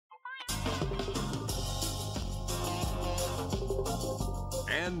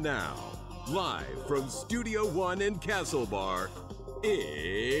And now, live from Studio One in Castlebar,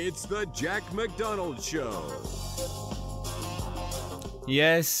 it's the Jack McDonald Show.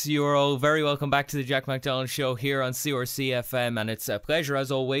 Yes, you are all very welcome back to the Jack McDonald Show here on CRC FM, and it's a pleasure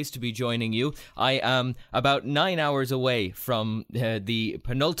as always to be joining you. I am about 9 hours away from the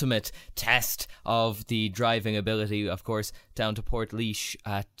penultimate test of the driving ability, of course, down to Portlaoise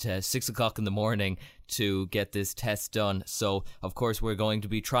at 6 o'clock in the morning to get this test done. So, of course, we're going to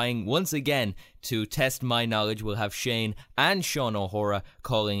be trying once again to test my knowledge. We'll have Shane and Sean O'Hora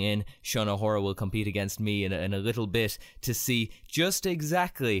calling in. Sean O'Hora will compete against me in a little bit to see just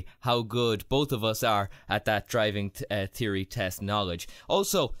exactly how good both of us are at that driving theory test knowledge.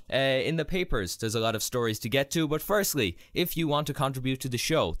 Also, in the papers, there's a lot of stories to get to, but firstly, if you want to contribute to the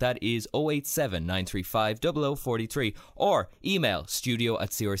show, that is 087 935 0043 or email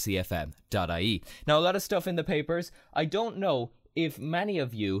studio@crcfm.ie. Now, a lot of stuff in the papers. I don't know if many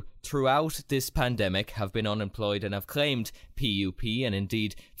of you throughout this pandemic have been unemployed and have claimed PUP, and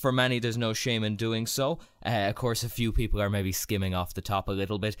indeed for many there's no shame in doing so. Of course, a few people are maybe skimming off the top a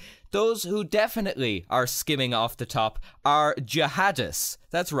little bit. Those who definitely are skimming off the top are jihadists.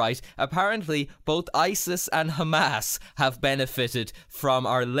 That's right, apparently both ISIS and Hamas have benefited from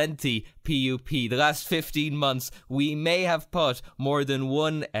our lengthy PUP. The last 15 months we may have put more than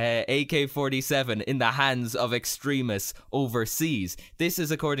one AK-47 in the hands of extremists overseas. This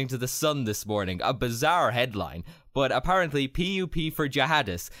is according to The Sun this morning, a bizarre headline. But apparently PUP for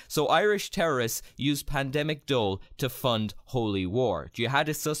jihadists. So Irish terrorists used pandemic dole to fund holy war.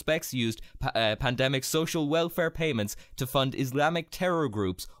 Jihadist suspects used pandemic social welfare payments to fund Islamic terror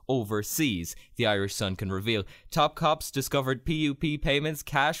groups overseas, the Irish Sun can reveal. Top cops discovered PUP payments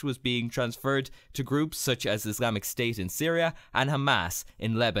cash was being transferred to groups such as Islamic State in Syria and Hamas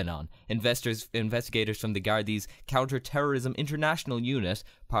in Lebanon. Investigators from the Gardaí's Counter-Terrorism International Unit,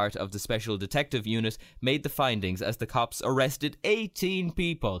 part of the Special Detective Unit, made the findings as the cops arrested 18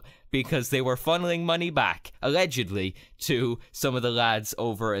 people because they were funneling money back, allegedly, to some of the lads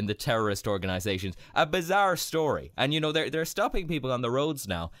over in the terrorist organisations. A bizarre story. And, you know, they're stopping people on the roads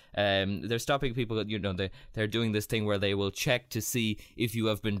now. They're stopping people, you know, they're doing this thing where they will check to see if you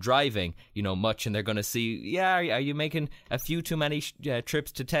have been driving, you know, much, and they're going to see, yeah, are you making a few too many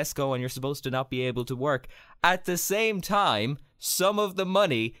trips to Tesco and you're supposed to not be able to work. At the same time, some of the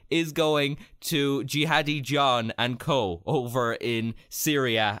money is going to Jihadi John and co. over in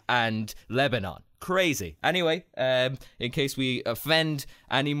Syria and Lebanon. Crazy. Anyway, in case we offend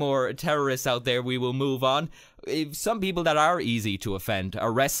any more terrorists out there, we will move on. Some people that are easy to offend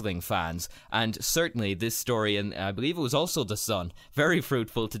are wrestling fans, and certainly this story, and I believe it was also The Sun, very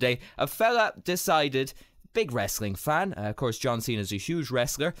fruitful today. A fella decided, big wrestling fan, of course John Cena is a huge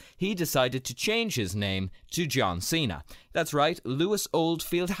wrestler, he decided to change his name to John Cena. That's right, Lewis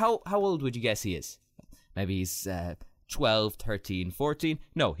Oldfield. How old would you guess he is? Maybe he's 12, 13, 14.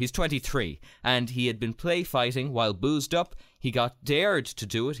 No, he's 23. And he had been play fighting while boozed up. He got dared to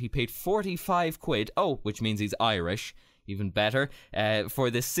do it. He paid 45 quid. Oh, which means he's Irish. Even better, for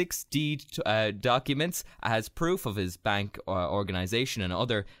the 6 deed documents as proof of his bank organisation and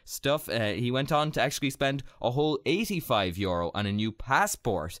other stuff. He went on to actually spend a whole €85 on a new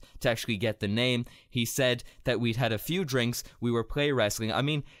passport to actually get the name. He said that we'd had a few drinks, we were play wrestling. I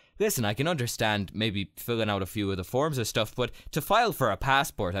mean, listen, I can understand maybe filling out a few of the forms or stuff, but to file for a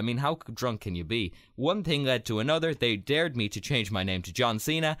passport, I mean, how drunk can you be? One thing led to another. They dared me to change my name to John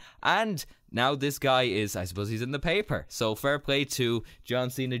Cena, and now this guy is, I suppose he's in the paper. So fair play to John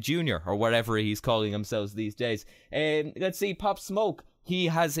Cena Jr. or whatever he's calling himself these days. Let's see, Pop Smoke. He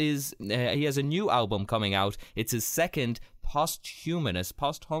has a new album coming out. It's his second posthumous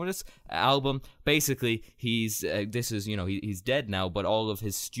album. Basically, he's dead now, but all of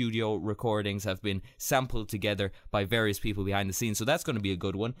his studio recordings have been sampled together by various people behind the scenes, so that's going to be a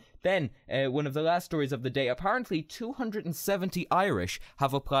good one. Then, one of the last stories of the day, apparently 270 Irish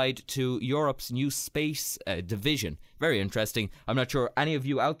have applied to Europe's new space division. Very interesting. I'm not sure any of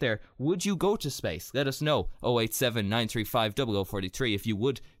you out there, would you go to space? Let us know. 087 935 0043 if you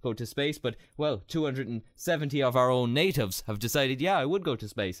would go to space. But, well, 270 of our own natives have decided, yeah, I would go to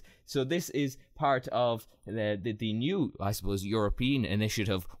space. So this is part of the new, I suppose, European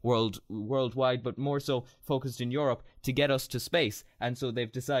initiative worldwide, but more so focused in Europe to get us to space. And so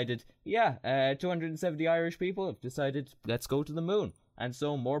they've decided, 270 Irish people have decided, let's go to the moon. And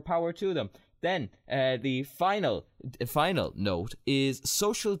so more power to them. Then the final note is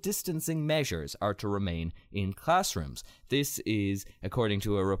social distancing measures are to remain in classrooms. This is according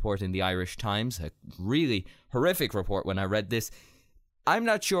to a report in the Irish Times, a really horrific report when I read this. I'm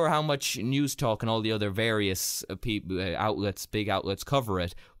not sure how much News Talk and all the other various outlets, big outlets, cover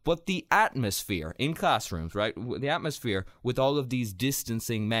it, but the atmosphere in classrooms, right? The atmosphere with all of these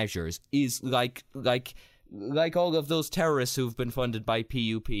distancing measures is like all of those terrorists who've been funded by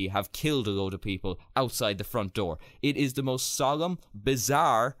PUP have killed a load of people outside the front door. It is the most solemn,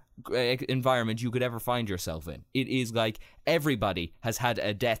 bizarre environment you could ever find yourself in. It is like everybody has had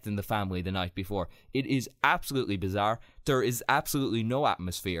a death in the family the night before. It is absolutely bizarre. There is absolutely no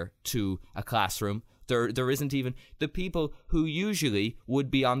atmosphere to a classroom. There isn't even the people who usually would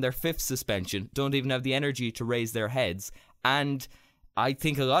be on their fifth suspension don't even have the energy to raise their heads. And I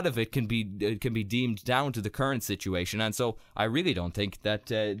think a lot of it can be deemed down to the current situation, and so I really don't think that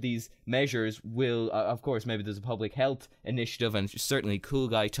these measures will. Of course, maybe there's a public health initiative, and certainly cool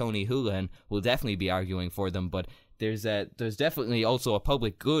guy Tony Holohan will definitely be arguing for them. But there's definitely also a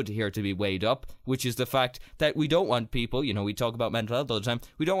public good here to be weighed up, which is the fact that we don't want people. We talk about mental health all the time.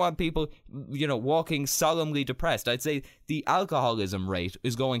 We don't want people, walking solemnly depressed. I'd say the alcoholism rate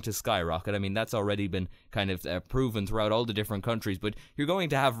is going to skyrocket. I mean, that's already been kind of proven throughout all the different countries, but you're going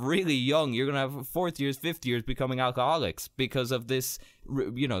to have really young, you're going to have fourth years, fifth years becoming alcoholics because of this,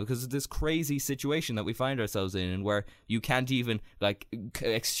 because of this crazy situation that we find ourselves in, and where you can't even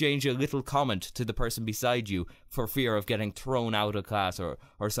exchange a little comment to the person beside you for fear of getting thrown out of class or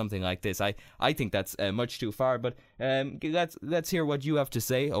something like this. I think that's much too far, but let's hear what you have to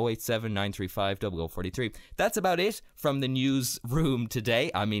say. 087 935 0043. That's about it from the newsroom today.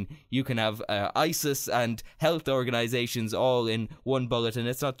 I mean, you can have ISIS and health organizations all in one bulletin.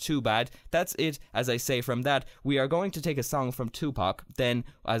 It's not too bad. That's it, as I say, from that. We are going to take a song from Tupac. Then,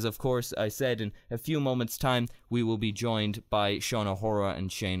 as of course I said, in a few moments' time, we will be joined by Sean O'Hora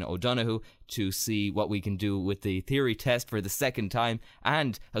and Shane O'Donoghue to see what we can do with the theory test for the second time.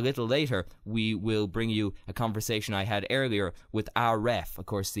 And a little later, we will bring you a conversation I had earlier with our ref, of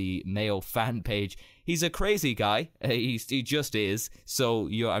course, the Mayo fan page. He's a crazy guy. He just is. So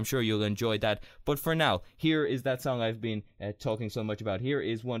I'm sure you'll enjoy that. But for now, here is that song I've been talking so much about. Here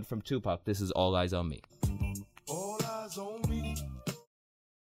is one from Tupac. This is All Eyes on Me. All eyes on me.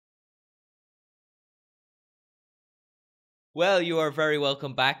 Well, you are very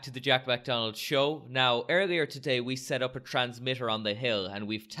welcome back to the Jack McDonald Show. Now, earlier today we set up a transmitter on the hill, and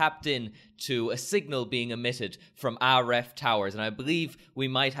we've tapped in to a signal being emitted from our ref towers, and I believe we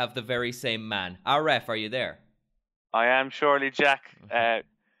might have the very same man. Our ref, are you there? I am surely, Jack.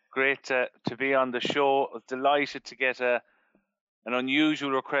 Great to be on the show. I was delighted to get an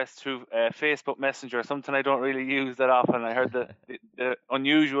unusual request through Facebook Messenger, something I don't really use that often. I heard the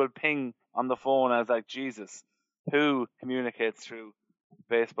unusual ping on the phone. I was like, Jesus, who communicates through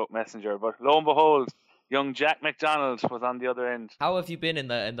Facebook Messenger? But lo and behold, young Jack McDonald was on the other end. How have you been in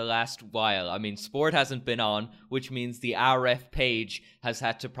the last while? I mean, sport hasn't been on, which means the RF page has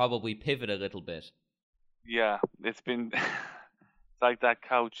had to probably pivot a little bit. Yeah, it's been it's like that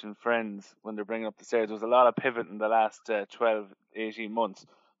couch in Friends when they're bringing up the stairs. There was a lot of pivot in the last 12, 18 months.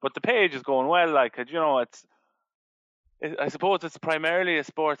 But the page is going well. I suppose it's primarily a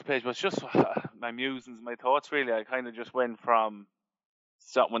sports page, but it's just my musings, my thoughts, really. I kind of just went from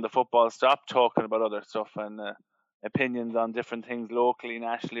when the football stopped, talking about other stuff and opinions on different things locally,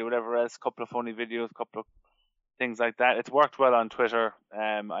 nationally, whatever else, a couple of funny videos, a couple of things like that. It's worked well on Twitter.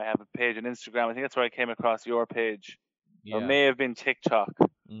 I have a page on Instagram. I think that's where I came across your page. Yeah. Or may have been TikTok.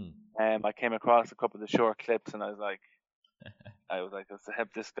 I came across a couple of the short clips, and I was like, let's help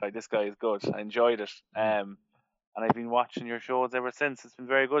this guy. This guy is good. I enjoyed it. And I've been watching your shows ever since. It's been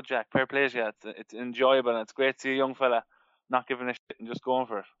very good, Jack. Fair play to you. It's enjoyable, and it's great to see a young fella not giving a shit and just going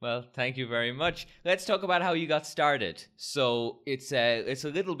for it. Well, thank you very much. Let's talk about how you got started. So it's a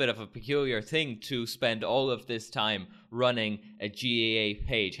little bit of a peculiar thing to spend all of this time running a GAA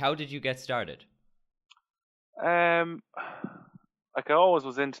page. How did you get started? I always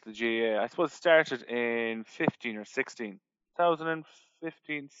was into the GAA. I suppose it started in 15 or 16.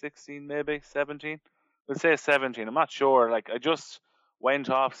 2015, 16, maybe 17. We'll say 17. I'm not sure. I just went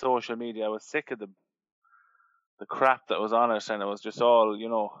off social media. I was sick of the crap that was on it, and it was just all,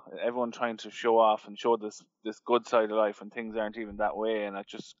 everyone trying to show off and show this good side of life, and things aren't even that way. And I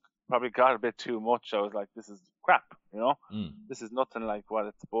just probably got a bit too much. I was like, this is crap, This is nothing like what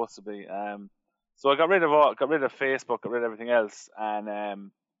it's supposed to be. So I got rid of Facebook, got rid of everything else,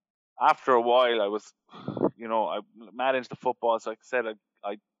 and after a while, I was, I mad into the football. So like I said,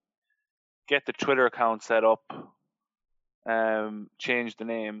 I get the Twitter account set up, change the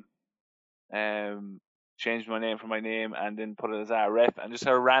name, changed my name from my name, and then put it as RF, and just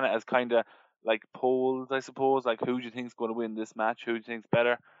ran it as kind of like polls, I suppose, like who do you think's going to win this match, who do you think's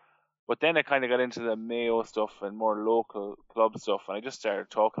better. But then I kind of got into the Mayo stuff and more local club stuff, and I just started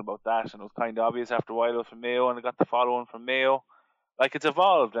talking about that, and it was kind of obvious after a while it was from Mayo, and I got the following from Mayo. Like, it's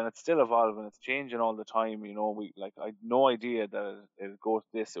evolved, and it's still evolving, it's changing all the time. I had no idea that it'd go to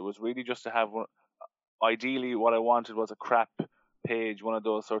this. It was really just to have one. Ideally, what I wanted was a crap page, one of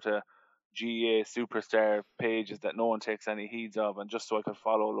those sort of GA superstar pages that no one takes any heeds of, and just so I could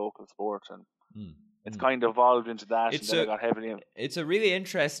follow local sport. And it's kind of evolved into that, and then I got heavily in. It's a really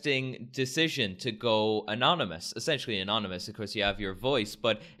interesting decision to go anonymous, essentially anonymous. Of course, you have your voice,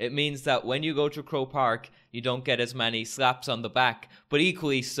 but it means that when you go to Croke Park, you don't get as many slaps on the back. But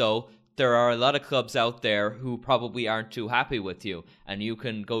equally so, there are a lot of clubs out there who probably aren't too happy with you, and you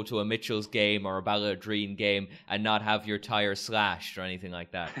can go to a Mitchell's game or a Balladreen game and not have your tire slashed or anything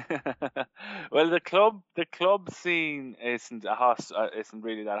like that. Well, the club scene isn't isn't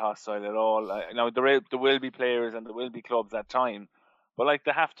really that hostile at all. Now there will be players and there will be clubs at time, but like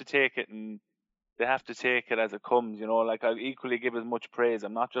they have to take it as it comes. Like, I equally give as much praise.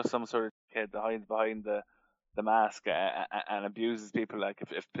 I'm not just some sort of kid that hides behind the mask and abuses people. Like,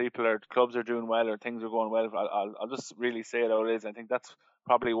 if clubs are doing well or things are going well, I'll just really say it how it is. I think that's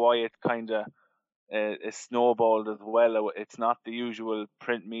probably why it kind of is snowballed as well. It's not the usual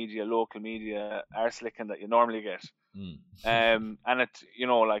print media, local media arse-licking that you normally get. And it,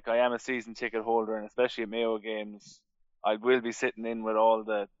 like, I am a season ticket holder, and especially at Mayo games, I will be sitting in with all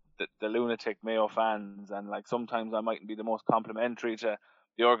the lunatic Mayo fans, and like sometimes I mightn't be the most complimentary to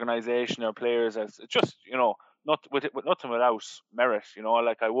the organisation or players, as just nothing without merit.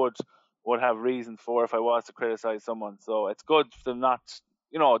 Like, I would have reason for if I was to criticise someone. So it's good for them not.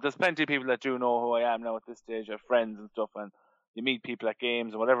 There's plenty of people that do know who I am now at this stage. I have friends and stuff, and you meet people at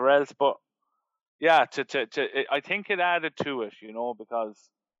games and whatever else. But yeah, I think it added to it, because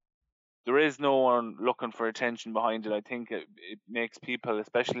there is no one looking for attention behind it. I think it makes people,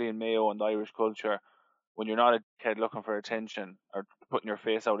 especially in Mayo and the Irish culture, when you're not a kid looking for attention or putting your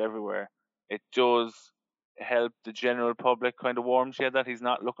face out everywhere, it does help the general public kind of warm to you that he's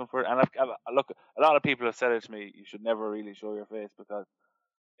not looking for it. And a lot of people have said it to me, you should never really show your face because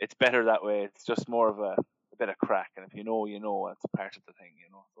it's better that way. It's just more of a bit of crack, and if you know, it's part of the thing,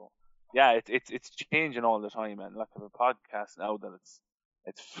 So yeah, it's changing all the time, and like, I have a podcast now that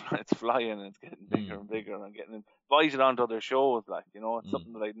it's flying, and it's getting bigger and bigger, and I'm getting invited onto other shows. Like, it's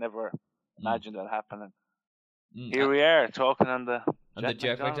something that I'd never imagined that happening. Here we are talking on the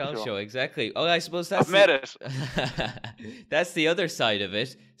Jack McDonald show. Exactly. Oh, I suppose that's I've met it. That's the other side of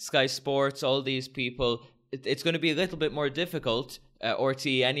it. Sky Sports, all these people. It's going to be a little bit more difficult. RT,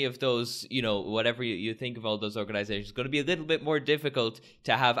 any of those, whatever you think of all those organizations, it's going to be a little bit more difficult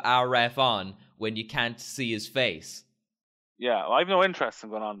to have our ref on when you can't see his face. Yeah, I've no interest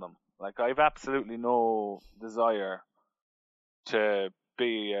in going on them. Like, I've absolutely no desire to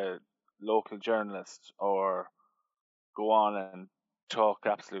be a local journalist or go on and talk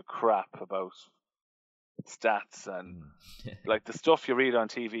absolute crap about stats and like the stuff you read on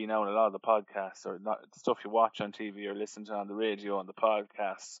TV now, and a lot of the podcasts, or not the stuff you watch on TV or listen to on the radio and the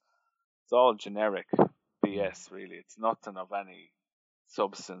podcasts, it's all generic BS. Really, it's nothing of any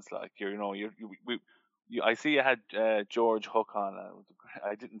substance. Like, I see you had George Hook on.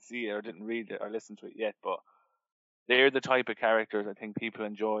 I didn't see it or didn't read it or listen to it yet, but they're the type of characters I think people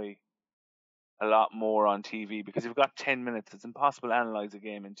enjoy a lot more on TV, because you've got 10 minutes. It's impossible to analyse a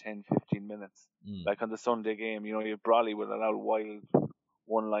game in 10, 15 minutes. Like on the Sunday game, you have Brawley with a loud wild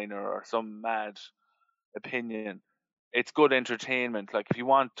one-liner or some mad opinion. It's good entertainment. Like, if you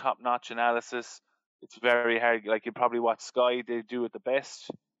want top-notch analysis, it's very hard. Like, you probably watch Sky, they do it the best.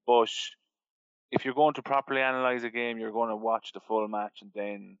 But if you're going to properly analyse a game, you're going to watch the full match, and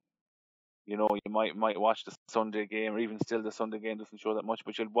then you might watch the Sunday game, or even still the Sunday game doesn't show that much,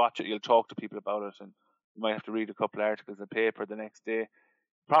 but you'll watch it, you'll talk to people about it, and you might have to read a couple of articles in the paper the next day.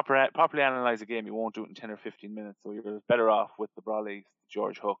 Properly analyse a game, you won't do it in 10 or 15 minutes, so you're better off with the Brawleys, the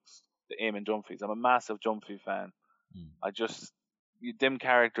George Hooks, the Eamon Dunphys. I'm a massive Dunphy fan. Them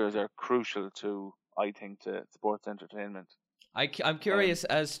characters are crucial to, I think, to sports entertainment. I'm curious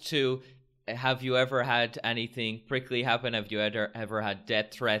as to, have you ever had anything prickly happen? Have you ever had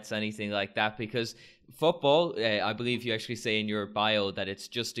death threats, anything like that? Because football, I believe you actually say in your bio that it's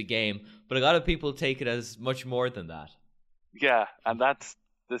just a game, but a lot of people take it as much more than that. Yeah, and that's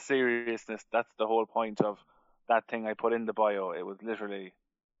the seriousness. That's the whole point of that thing I put in the bio. It was literally,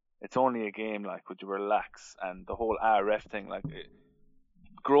 it's only a game, like, would you relax? And the whole ref thing, like,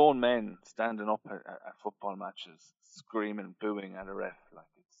 grown men standing up at football matches, screaming, booing at a ref, like,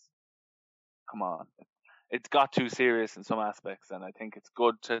 come on. It's got too serious in some aspects, and I think it's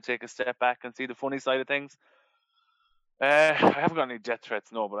good to take a step back and see the funny side of things. I haven't got any death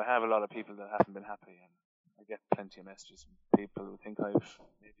threats, no, but I have a lot of people that haven't been happy, and I get plenty of messages from people who think I've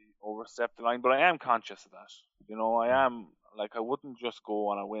maybe overstepped the line. But I am conscious of that. You know, I am like I wouldn't just go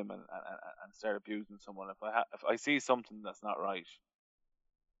on a whim and start abusing someone. If I see something that's not right,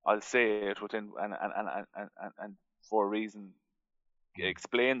 I'll say it within and for a reason.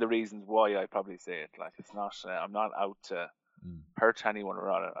 Explain the reasons why I probably say it. Like it's not. I'm not out to hurt anyone or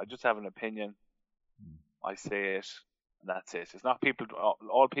other. I just have an opinion. I say it, and that's it. It's not people.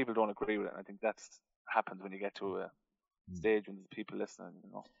 All people don't agree with it. And I think that's happens when you get to a stage when there's people listening.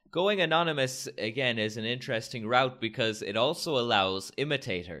 You know, Going anonymous again is an interesting route because it also allows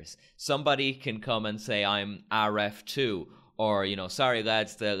imitators. Somebody can come and say, "I'm RF2," or "Sorry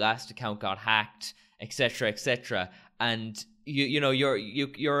lads, the last account got hacked," etc., etc. And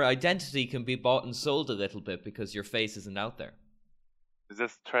your identity can be bought and sold a little bit because your face isn't out there. Is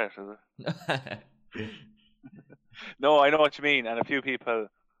this a threat? Is it? No, I know what you mean, and a few people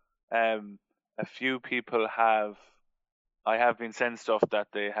have. I have been sent stuff that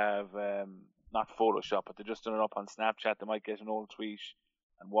they have not Photoshop, but they're just done it up on Snapchat. They might get an old tweet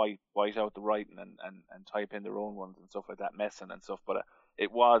and white out the writing and type in their own ones and stuff like that, messing and stuff. But it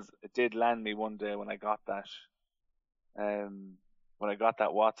did land me one day when I got that. When I got that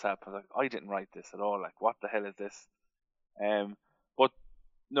WhatsApp, I was like, I didn't write this at all. Like, what the hell is this? But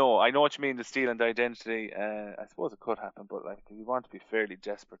no, I know what you mean. The stealing the identity. I suppose it could happen, but like, if you want to be fairly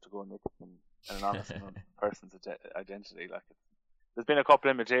desperate to go and look at an anonymous person's identity, like, there's been a couple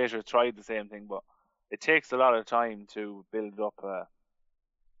of imitators tried the same thing, but it takes a lot of time to build up a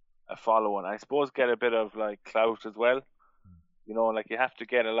following. I suppose get a bit of like clout as well. You know, like you have to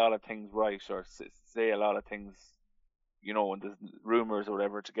get a lot of things right or say a lot of things. You know, when there's rumors or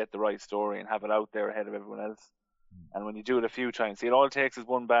whatever, to get the right story and have it out there ahead of everyone else. And when you do it a few times, see, it all it takes is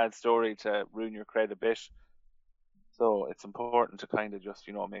one bad story to ruin your credit a bit. So it's important to kind of just,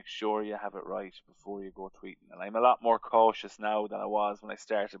 make sure you have it right before you go tweeting. And I'm a lot more cautious now than I was when I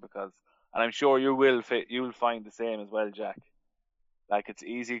started and I'm sure you'll find the same as well, Jack. Like, it's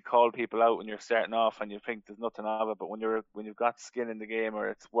easy to call people out when you're starting off and you think there's nothing of it, but when you've got skin in the game or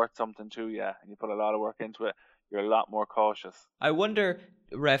it's worth something to you and you put a lot of work into it, you're a lot more cautious. I wonder,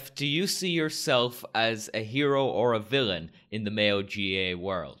 Ref, do you see yourself as a hero or a villain in the Mayo GA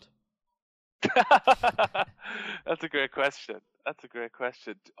world? That's a great question.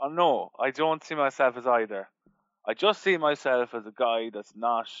 Oh, no, I don't see myself as either. I just see myself as a guy that's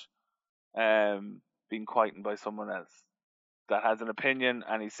not being quietened by someone else, that has an opinion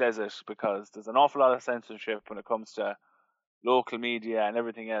and he says it, because there's an awful lot of censorship when it comes to local media and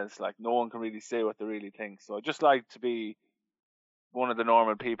everything else. Like, no one can really say what they really think. So I just like to be one of the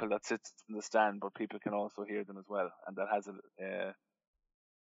normal people that sits in the stand, but people can also hear them as well, and that has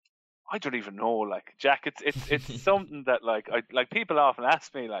I don't even know, like, Jack. It's something that like people often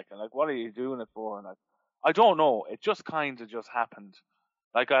ask me like what are you doing it for? And I don't know. It just kind of just happened.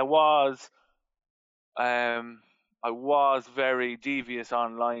 Like, I was very devious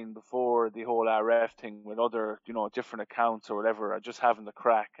online before the whole RF thing with other, different accounts or whatever. I just having the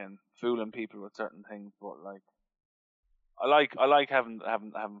crack and fooling people with certain things. But like, I like having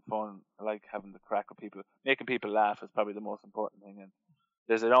fun. I like having the crack with people, making people laugh is probably the most important thing. And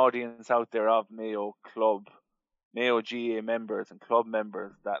there's an audience out there of Mayo GA members and club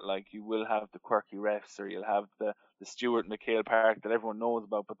members that, like, you will have the quirky refs, or you'll have the Stuart McHale Park that everyone knows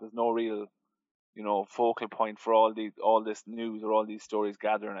about, but there's no real focal point for all this news or all these stories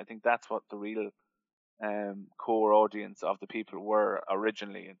gathering. I think that's what the real core audience of the people were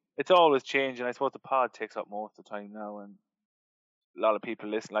originally. And it's always changing. I suppose the pod takes up most of the time now, and a lot of people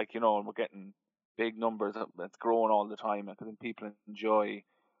listen, and we're getting big numbers. It's growing all the time, and I think people enjoy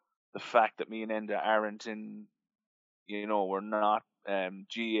the fact that me and Enda aren't in, we're not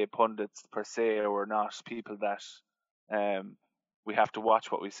GA pundits per se, or we're not people that we have to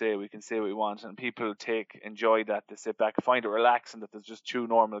watch what we say. We can say what we want, and people enjoy that. They sit back and find it relaxing that there's just two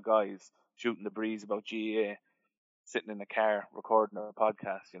normal guys shooting the breeze about GA, sitting in a car recording a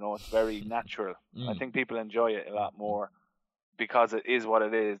podcast. It's very natural. I think people enjoy it a lot more because it is what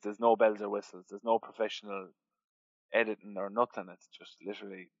it is. There's no bells or whistles. There's no professional editing or nothing. It's just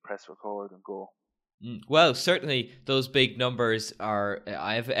literally press record and go. Well, certainly those big numbers are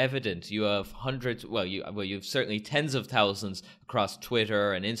evident. You have hundreds, you've certainly tens of thousands across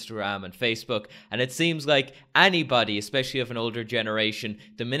Twitter and Instagram and Facebook, and it seems like anybody, especially of an older generation,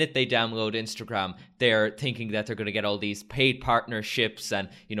 the minute they download Instagram, they're thinking that they're going to get all these paid partnerships and,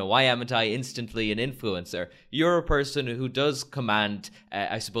 why haven't I instantly an influencer? You're a person who does command,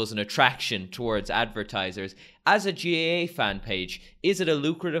 I suppose, an attraction towards advertisers. As a GAA fan page, is it a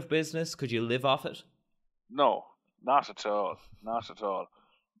lucrative business? Could you live off it? No, Not at all. Not at all.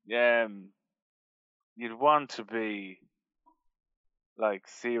 You'd want to be like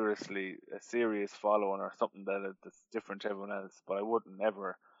seriously a serious following or something that's different to everyone else. But I wouldn't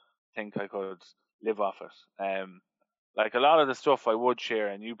ever think I could live off it. Like a lot of the stuff I would share,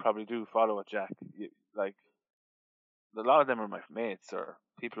 and you probably do follow it, Jack. Like a lot of them are my mates or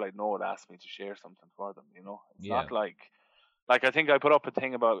people I know would ask me to share something for them. It's Yeah. not like I think I put up a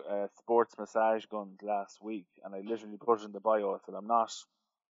thing about sports massage guns last week, and I literally put it in the bio. I said I'm not.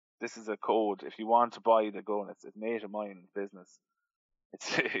 This is a code. If you want to buy the gun, it's a mate of mine business.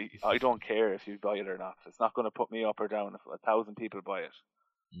 It's I don't care if you buy it or not. It's not going to put me up or down if 1,000 people buy it.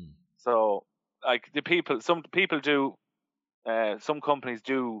 Mm. So like some people do, some companies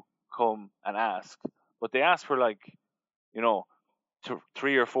do come and ask, but they ask for like, you know,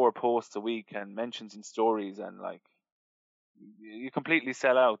 3 or 4 posts a week and mentions in stories, and like you completely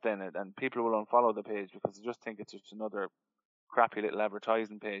sell out then, and people will unfollow the page because they just think it's just another crappy little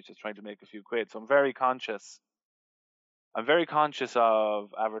advertising page that's trying to make a few quid. So I'm very conscious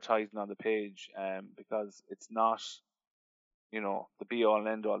of advertising on the page, because it's not, the be all and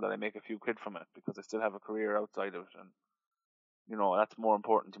end all that I make a few quid from it, because I still have a career outside of it, and that's more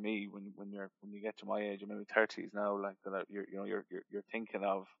important to me when you get to my age. I'm maybe 30s now, like that. You're thinking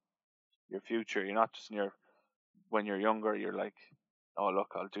of your future. You're not just when you're younger. You're like, oh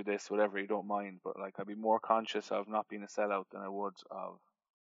look, I'll do this, whatever. You don't mind, but like I'd be more conscious of not being a sellout than I would of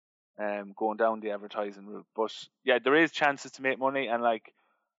going down the advertising route. But yeah, there is chances to make money, and like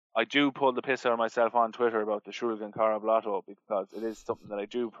I do pull the piss out of myself on Twitter about the Shulgan Carab Lotto because it is something that I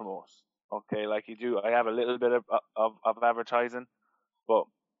do promote. Okay, like you do, I have a little bit of advertising, but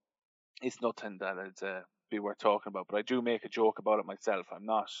it's nothing that it'd be worth talking about. But I do make a joke about it myself. I'm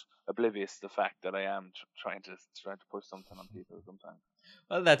not oblivious to the fact that I am trying to push something on people sometimes.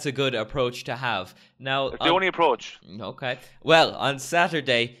 Well, that's a good approach to have. Now, It's the only approach. Okay. Well, on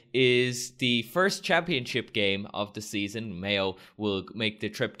Saturday is the first championship game of the season. Mayo will make the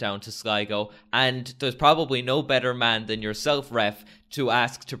trip down to Sligo, and there's probably no better man than yourself, Ref, to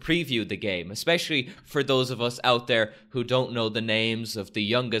ask to preview the game, especially for those of us out there who don't know the names of the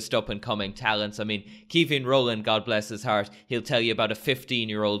youngest up-and-coming talents. I mean, Kevin Rowland, God bless his heart, he'll tell you about a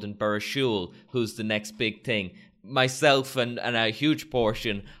 15-year-old in Burrishoole who's the next big thing. Myself and a huge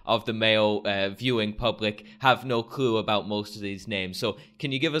portion of the Mayo viewing public have no clue about most of these names. So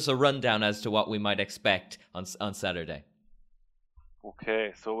can you give us a rundown as to what we might expect on Saturday?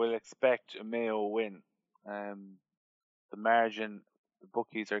 Okay, so we'll expect a Mayo win. The margin the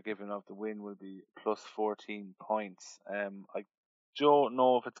bookies are giving of the win will be plus 14 points. I don't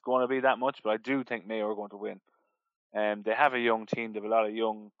know if it's going to be that much, but I do think Mayo are going to win. They have a young team. They have a lot of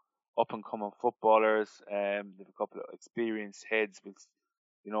young up-and-coming footballers. They have a couple of experienced heads with,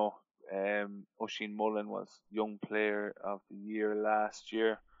 Oisin Mullen was Young Player of the Year last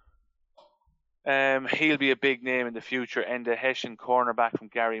year. He'll be a big name in the future. And the Hessian cornerback from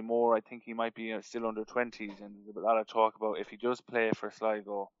Gary Moore, I think he might be still under 20s. And there's a lot of talk about if he does play for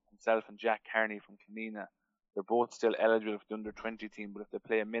Sligo, himself and Jack Carney from Kenina, they're both still eligible for the under 20 team. But if they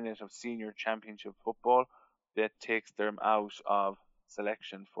play a minute of senior championship football, that takes them out of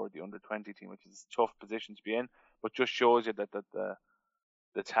selection for the under 20 team, which is a tough position to be in, but just shows you that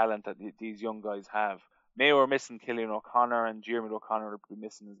the talent that these young guys have. Mayo are missing Killian O'Connor, and Diarmuid O'Connor will be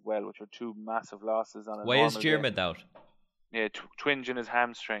missing as well, which are 2 massive losses on a Why is Diarmuid out? Yeah, twinge in his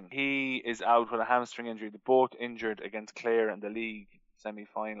hamstring. He is out with a hamstring injury. They're both injured against Clare in the league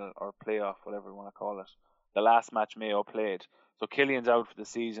semi-final or playoff, whatever you want to call it. The last match Mayo played. So Killian's out for the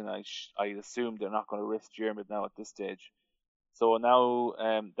season. I assume they're not going to risk Diarmuid now at this stage. So now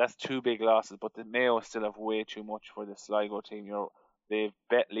that's 2 big losses, but the Mayo still have way too much for the Sligo team. They've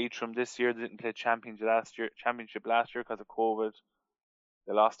bet Leitrim this year. They didn't play championship last year because of COVID.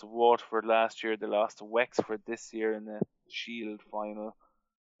 They lost to Waterford last year. They lost to Wexford this year in the Shield final.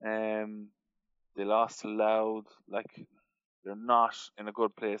 They lost to Louth. Like, they're not in a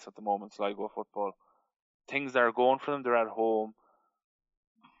good place at the moment, Sligo football. Things that are going for them, they're at home.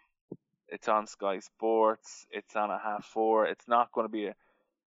 It's on Sky Sports. It's on a 4:30. It's not going to be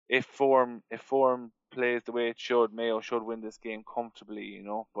if form plays the way it should, Mayo should win this game comfortably,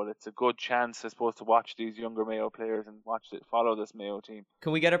 But it's a good chance, I suppose, to watch these younger Mayo players and follow this Mayo team.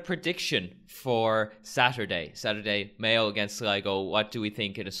 Can we get a prediction for Saturday? Saturday, Mayo against Sligo. What do we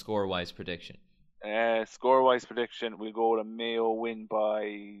think in a score-wise prediction? Score-wise prediction, we'll go with a Mayo win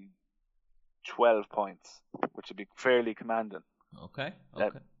by 12 points, which would be fairly commanding. Okay.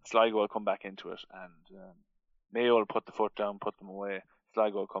 Sligo will come back into it, and Mayo will put the foot down, put them away.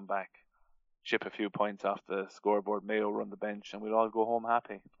 Sligo will come back. chip a few points off the scoreboard. Mayo run the bench, and we'll all go home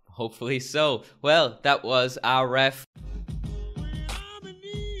happy. Hopefully so. Well, that was our ref.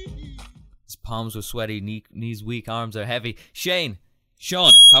 His palms were sweaty, knees weak, arms are heavy. Sean,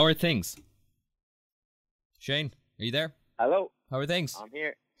 how are things? Shane, are you there? Hello. How are things? I'm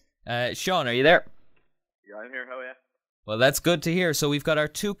here. Sean, are you there? Yeah, I'm here. How are you? Well, that's good to hear. So we've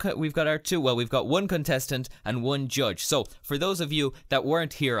got one contestant and one judge. So for those of you that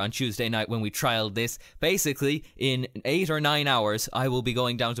weren't here on Tuesday night when we trialed this, basically in 8 or 9 hours, I will be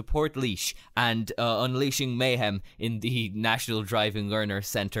going down to Portlaoise and unleashing mayhem in the National Driving Learner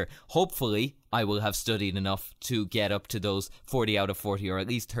Centre. Hopefully, I will have studied enough to get up to those 40 out of 40 or at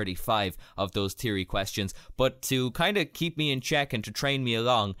least 35 of those theory questions. But to kind of keep me in check and to train me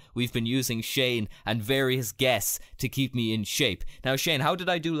along, we've been using Shane and various guests to keep me in shape. Now, Shane, how did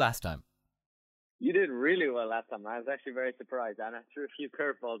I do last time? You did really well last time. I was actually very surprised. And I threw a few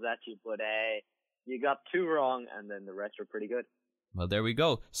curveballs at you, but you got 2 wrong, and then the rest were pretty good. Well, there we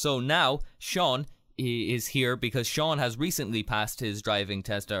go. So now, Sean is here because Sean has recently passed his driving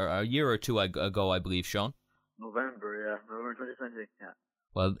test a year or 2 ago, I believe, Sean. November 2020, yeah.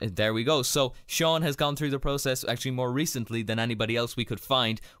 Well, there we go. So Sean has gone through the process actually more recently than anybody else we could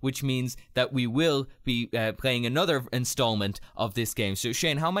find, which means that we will be playing another installment of this game. So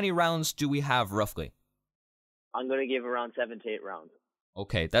Shane, how many rounds do we have roughly? I'm going to give around 7 to 8 rounds.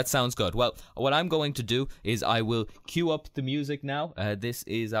 Okay, that sounds good. Well, what I'm going to do is I will cue up the music now. This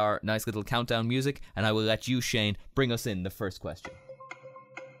is our nice little countdown music, and I will let you, Shane, bring us in the first question.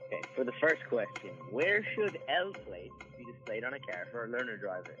 Okay, for the first question, where should L plates be displayed on a car for a learner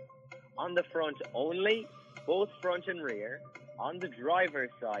driver? On the front only, both front and rear, on the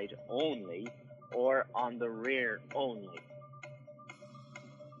driver's side only, or on the rear only?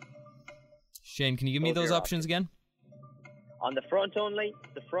 Shane, can you give me those options again? On the front only,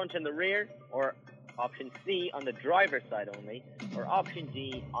 the front and the rear, or option C, on the driver's side only, or option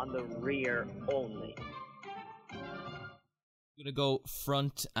D, on the rear only? I'm going to go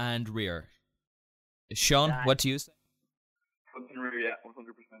front and rear. Sean, what do you say? Front and rear, yeah, 100%.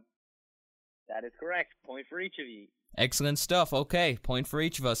 That is correct. Point for each of you. Excellent stuff. Okay, point for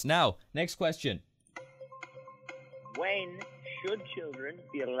each of us. Now, next question. When should children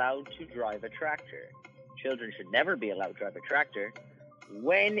be allowed to drive a tractor? Children should never be allowed to drive a tractor.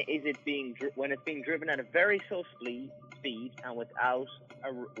 When it's being driven at a very slow speed and without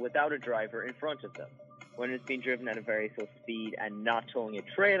a driver in front of them? When it's being driven at a very slow speed and not towing a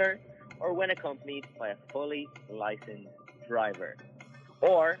trailer, or when accompanied by a fully licensed driver?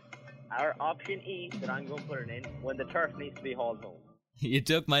 Or our option E that I'm going to put it in, when the turf needs to be hauled home. You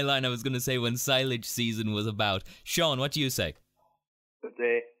took my line. I was going to say when silage season was about. Sean, what do you say?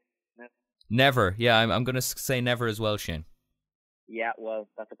 Never. Yeah, I'm going to say never as well, Shane. Yeah, well,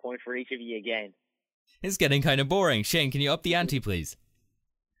 that's a point for each of you again. It's getting kind of boring. Shane, can you up the ante, please?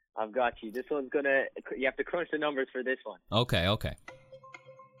 I've got you. This one's you have to crunch the numbers for this one. Okay.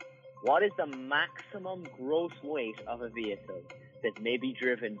 What is the maximum gross weight of a vehicle that may be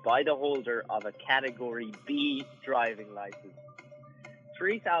driven by the holder of a Category B driving license?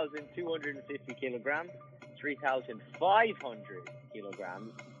 3,250 kilograms, 3,500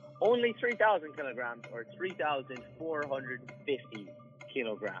 kilograms, only 3,000 kilograms, or 3,450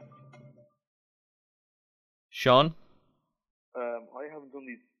 kilograms? Sean? I haven't done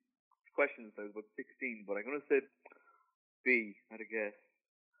these questions since I was about 16, but I'm going to say B, I'd guess.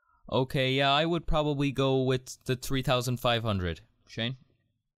 Okay, yeah, I would probably go with the 3,500. Shane?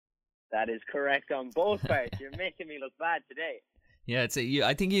 That is correct on both parts. You're making me look bad today. Yeah,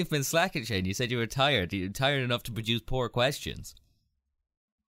 I think you've been slacking, Shane. You said you were tired. You're tired enough to produce poor questions.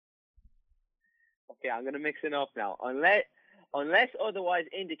 Okay, I'm going to mix it up now. Unless otherwise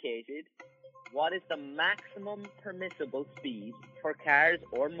indicated, what is the maximum permissible speed for cars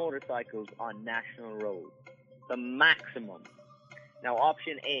or motorcycles on national roads? The maximum. Now,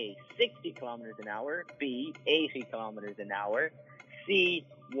 option A, 60 kilometers an hour. B, 80 kilometers an hour. C,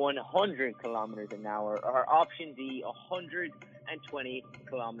 100 kilometers an hour. Or option D, 120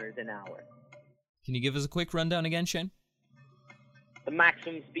 kilometers an hour. Can you give us a quick rundown again, Shane? The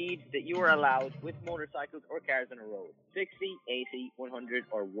maximum speed that you are allowed with motorcycles or cars on a road. 60, 80, 100,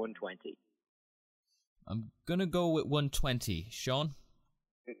 or 120. I'm going to go with 120. Sean?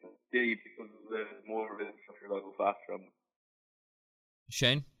 It's D, because there's more of it, so you're allowed to go faster.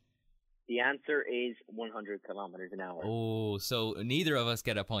 Shane? The answer is 100 kilometers an hour. Oh, so neither of us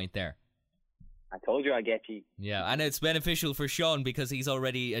get a point there. I told you I'd get you. Yeah, and it's beneficial for Sean because he's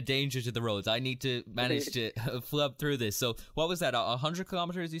already a danger to the roads. I need to manage to flub through this. So what was that, 100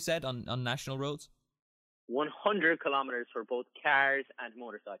 kilometers you said on national roads? 100 kilometers for both cars and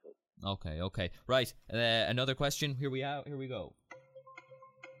motorcycles. Okay. Right. Another question. Here we go.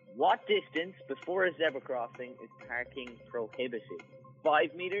 What distance before a zebra crossing is parking prohibited?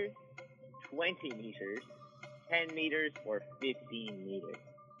 5 meters, 20 meters, 10 meters, or 15 meters?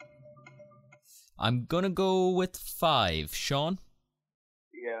 I'm gonna go with 5. Sean?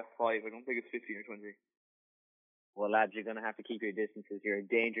 Yeah, 5. I don't think it's 15 or 20. Well, lads, you're going to have to keep your distances. You're a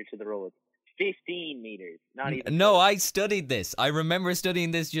danger to the roads. 15 meters. Not even. No, I studied this. I remember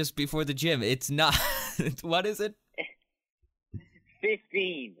studying this just before the gym. It's not. What is it?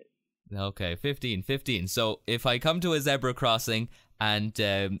 15. Okay, 15. So if I come to a zebra crossing and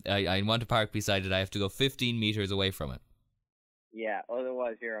I want to park beside it, I have to go 15 meters away from it. Yeah,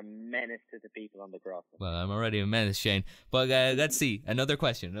 otherwise you're a menace to the people on the crossing. Well, I'm already a menace, Shane. But let's see. Another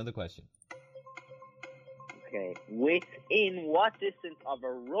question. Okay. Within what distance of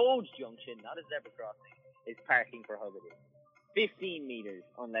a road junction, not a zebra crossing, is parking prohibited? 15 meters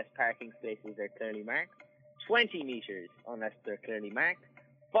unless parking spaces are clearly marked. 20 meters unless they're clearly marked.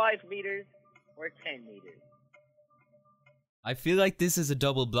 5 meters or 10 meters. I feel like this is a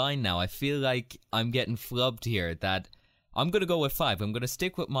double blind now. I feel like I'm getting flubbed here. That I'm going to go with 5. I'm going to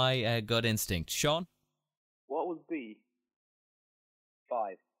stick with my gut instinct. Sean? What was B?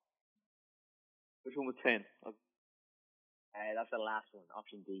 5. Which one was 10? That's the last one,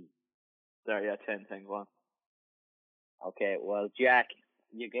 option D. Sorry, yeah, 10, thanks, go on. Okay, well, Jack,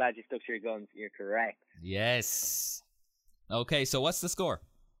 you're glad you stuck to your guns. You're correct. Yes. Okay, so what's the score?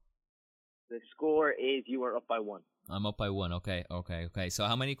 The score is you are up by 1. I'm up by 1. Okay. So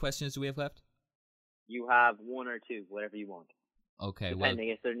how many questions do we have left? You have 1 or 2, whatever you want. Okay, depending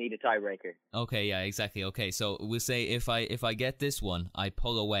if they need a tiebreaker. Okay, yeah, exactly. Okay, so we'll say if I get this one, I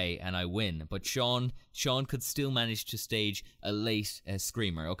pull away and I win. But Sean could still manage to stage a late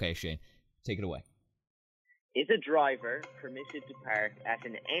screamer. Okay, Shane, take it away. Is a driver permitted to park at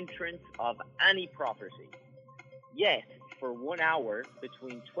an entrance of any property? Yes, for 1 hour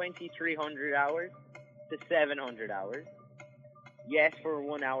between 2300 hours to 700 hours. Yes, for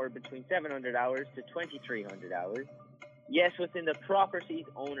 1 hour between 700 hours to 2300 hours. Yes, within the property's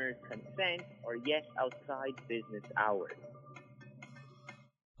owner's consent, or yes, outside business hours.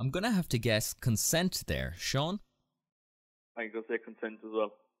 I'm going to have to guess consent there. Sean? I can go say consent as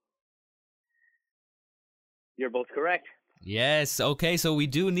well. You're both correct. Yes, okay, so we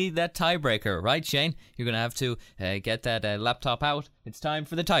do need that tiebreaker, right, Shane? You're going to have to get that laptop out. It's time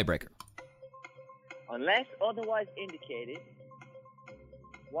for the tiebreaker. Unless otherwise indicated,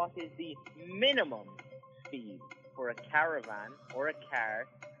 what is the minimum speed for a caravan or a car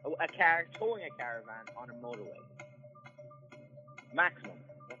towing a caravan on a motorway? Maximum.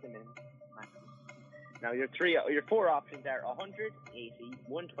 What's the minimum? Maximum. Now your 4 options are 100, 80,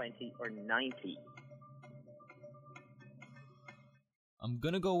 120, or 90. I'm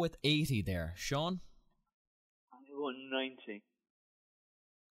gonna go with 80 there. Sean? I'm going 90.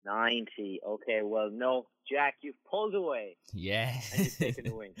 90. Okay, well, no. Jack, you've pulled away. Yes. And you've taken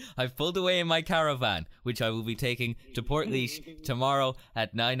the win. I've pulled away in my caravan, which I will be taking to Portlaoise tomorrow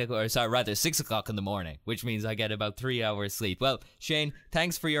at 6 o'clock in the morning, which means I get about 3 hours sleep. Well, Shane,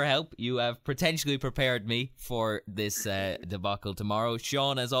 thanks for your help. You have potentially prepared me for this debacle tomorrow.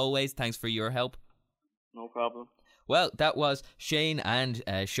 Sean, as always, thanks for your help. No problem. Well, that was Shane and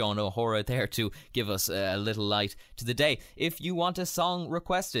Sean O'Hora there to give us a little light to the day. If you want a song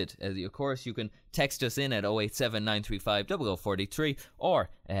requested, of course, you can text us in at 087 935 0043, or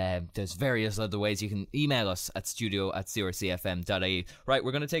there's various other ways you can email us at studio@crcfm.ie. Right,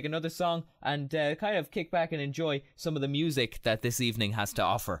 we're going to take another song and kind of kick back and enjoy some of the music that this evening has to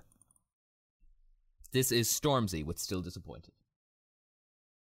offer. This is Stormzy with Still Disappointed.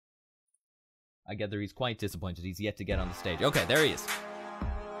 I gather he's quite disappointed he's yet to get on the stage. Okay, there he is.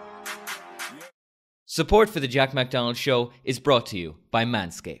 Support for the Jack McDonald Show is brought to you by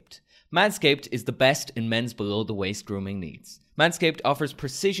Manscaped. Manscaped is the best in men's below-the-waist grooming needs. Manscaped offers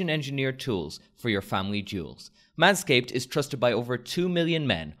precision-engineered tools for your family jewels. Manscaped is trusted by over 2 million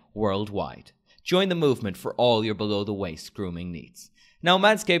men worldwide. Join the movement for all your below-the-waist grooming needs. Now,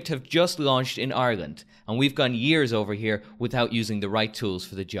 Manscaped have just launched in Ireland, and we've gone years over here without using the right tools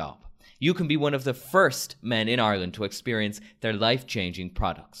for the job. You can be one of the first men in Ireland to experience their life-changing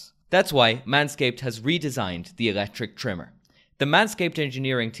products. That's why Manscaped has redesigned the electric trimmer. The Manscaped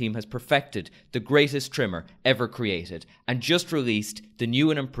engineering team has perfected the greatest trimmer ever created and just released the new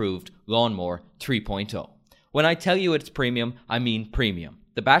and improved Lawnmower 3.0. When I tell you it's premium, I mean premium.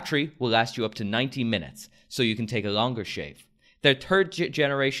 The battery will last you up to 90 minutes, so you can take a longer shave. Their third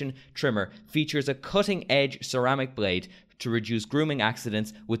generation trimmer features a cutting-edge ceramic blade to reduce grooming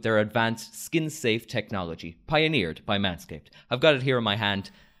accidents with their advanced skin-safe technology, pioneered by Manscaped. I've got it here in my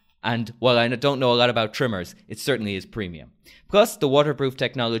hand, and while I don't know a lot about trimmers, it certainly is premium. Plus, the waterproof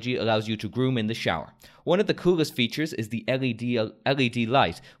technology allows you to groom in the shower. One of the coolest features is the LED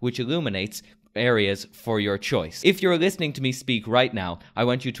light, which illuminates areas for your choice. If you're listening to me speak right now, I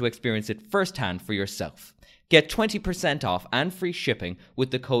want you to experience it firsthand for yourself. Get 20% off and free shipping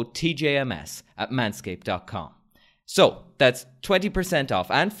with the code TJMS at manscaped.com. So, that's 20% off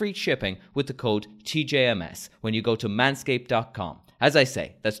and free shipping with the code TJMS when you go to manscaped.com. As I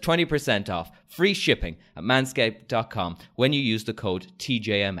say, that's 20% off free shipping at manscaped.com when you use the code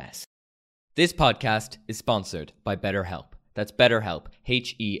TJMS. This podcast is sponsored by BetterHelp. That's BetterHelp,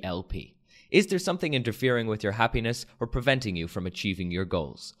 H-E-L-P. Is there something interfering with your happiness or preventing you from achieving your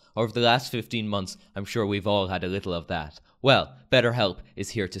goals? Over the last 15 months, I'm sure we've all had a little of that. Well, BetterHelp is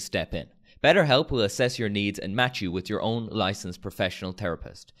here to step in. BetterHelp will assess your needs and match you with your own licensed professional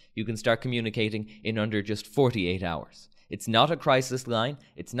therapist. You can start communicating in under just 48 hours. It's not a crisis line,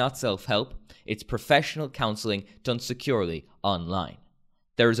 it's not self-help, it's professional counseling done securely online.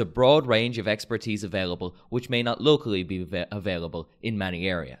 There is a broad range of expertise available which may not locally be available in many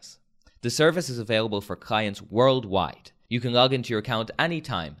areas. The service is available for clients worldwide. You can log into your account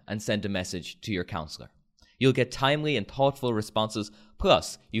anytime and send a message to your counselor. You'll get timely and thoughtful responses,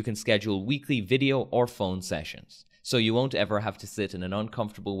 plus you can schedule weekly video or phone sessions, so you won't ever have to sit in an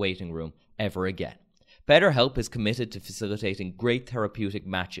uncomfortable waiting room ever again. BetterHelp is committed to facilitating great therapeutic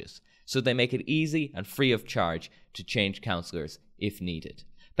matches, so they make it easy and free of charge to change counselors if needed.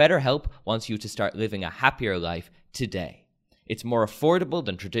 BetterHelp wants you to start living a happier life today. It's more affordable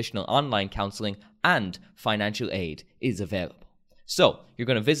than traditional online counseling, and financial aid is available. So, you're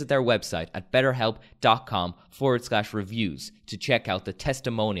going to visit their website at betterhelp.com/reviews to check out the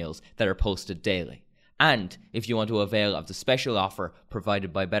testimonials that are posted daily. And if you want to avail of the special offer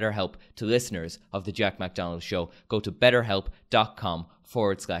provided by BetterHelp to listeners of the Jack McDonald Show, go to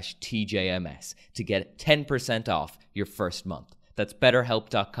betterhelp.com/TJMS to get 10% off your first month. That's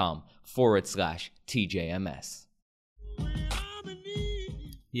betterhelp.com/TJMS.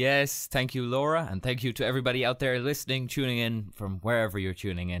 Yes, thank you, Laura, and thank you to everybody out there listening, tuning in from wherever you're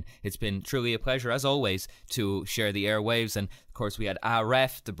tuning in. It's been truly a pleasure, as always, to share the airwaves. And, of course, we had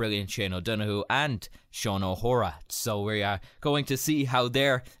Ref, the brilliant Shane O'Donoghue, and Sean O'Hora. So we are going to see how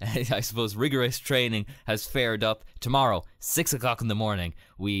their, I suppose, rigorous training has fared up. Tomorrow, 6 o'clock in the morning,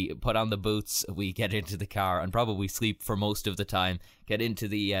 we put on the boots, we get into the car, and probably sleep for most of the time, get into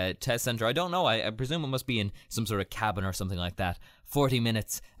the test centre. I don't know, I presume it must be in some sort of cabin or something like that. 40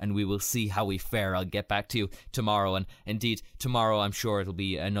 minutes and we will see how we fare. I'll get back to you tomorrow, and indeed tomorrow I'm sure it'll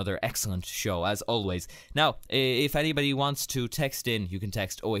be another excellent show as always. Now, if anybody wants to text in, you can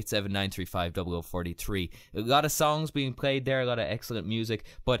text 087-935-0043. A lot of songs being played there, a lot of excellent music,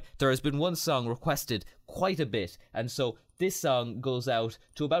 but there has been one song requested quite a bit, and so this song goes out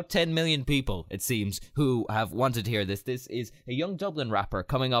to about 10 million people, it seems, who have wanted to hear this. This is a young Dublin rapper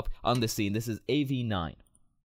coming up on the scene. This is AV9.